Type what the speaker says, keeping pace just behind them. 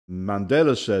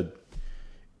Mandela said,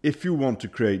 if you want to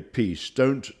create peace,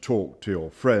 don't talk to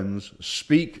your friends,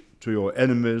 speak to your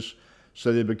enemies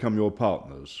so they become your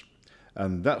partners.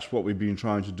 And that's what we've been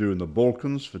trying to do in the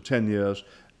Balkans for 10 years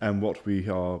and what we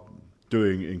are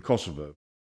doing in Kosovo.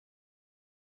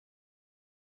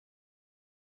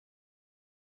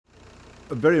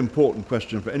 A very important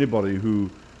question for anybody who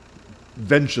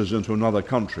ventures into another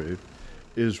country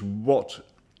is, what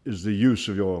is the use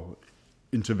of your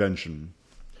intervention?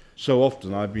 So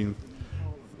often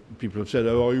people have said,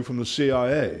 oh, are you from the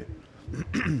CIA?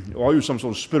 Or are you some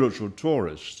sort of spiritual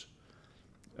tourist?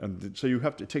 And so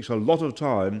it takes a lot of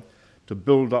time to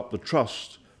build up the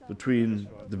trust between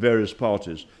the various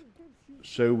parties.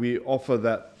 So we offer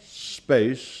that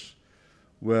space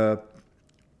where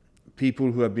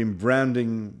people who have been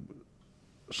branding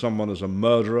someone as a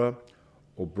murderer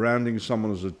or branding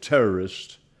someone as a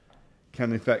terrorist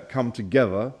can in fact come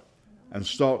together and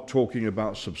start talking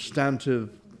about substantive,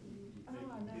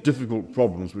 difficult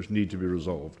problems which need to be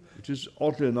resolved. It is,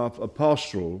 oddly enough, a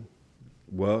pastoral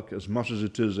work as much as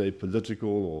it is a political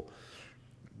or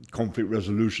conflict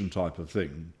resolution type of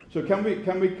thing. So can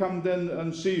we come then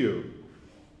and see you?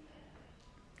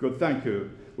 Good, thank you.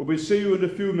 Well, we'll see you in a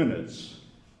few minutes.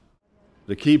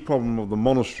 The key problem of the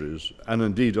monasteries, and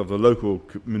indeed of the local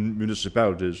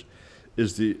municipalities,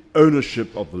 is the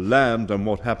ownership of the land and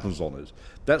what happens on it.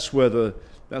 That's where the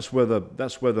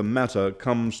matter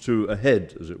comes to a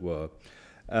head, as it were.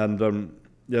 And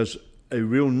there's a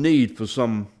real need for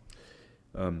some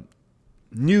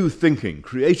new thinking,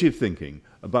 creative thinking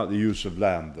about the use of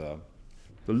land there.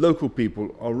 The local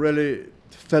people are really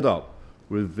fed up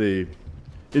with the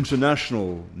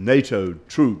international NATO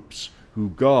troops who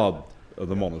guard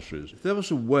the monasteries. If there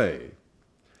was a way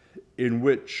in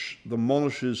which the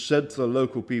monasteries said to the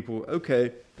local people,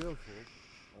 okay,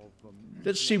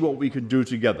 let's see what we can do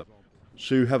together.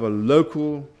 So you have a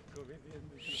local,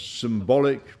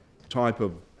 symbolic type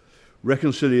of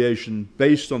reconciliation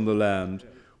based on the land,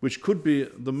 which could be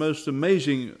the most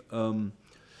amazing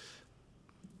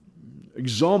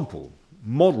example,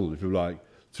 model, if you like,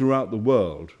 throughout the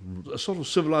world. A sort of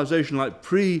civilization like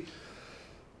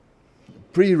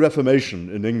pre-Reformation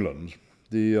in England.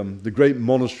 The great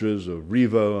monasteries of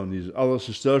Revd and these other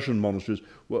Cistercian monasteries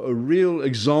were a real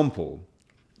example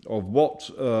of what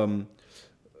a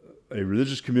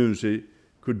religious community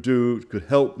could do, could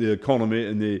help the economy,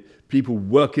 and the people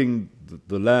working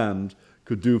the land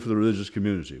could do for the religious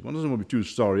community. One doesn't want to be too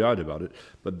starry-eyed about it,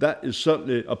 but that is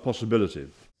certainly a possibility.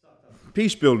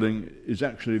 Peace building is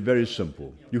actually very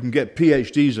simple. You can get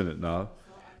PhDs in it now,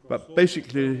 but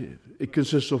basically it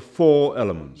consists of 4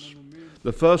 elements.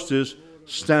 The first is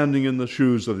standing in the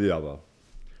shoes of the other.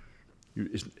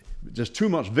 There's too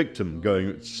much victim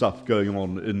stuff going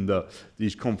on in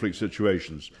these conflict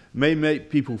situations. May make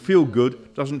people feel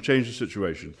good, doesn't change the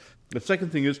situation. The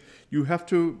second thing is you have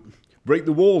to break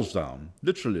the walls down,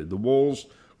 literally, the walls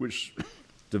which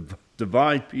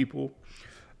divide people,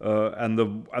 and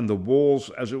the walls,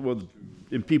 as it were,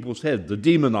 in people's head, the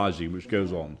demonizing which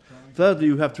goes on. Thirdly,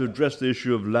 you have to address the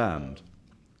issue of land,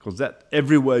 because that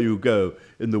everywhere you go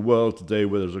in the world today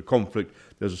where there's a conflict,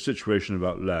 there's a situation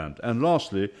about land. And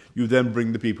lastly, you then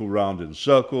bring the people round in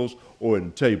circles or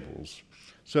in tables.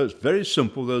 So it's very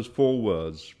simple, those 4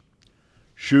 words: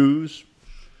 shoes,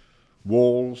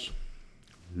 walls,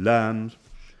 land,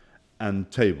 and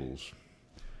tables.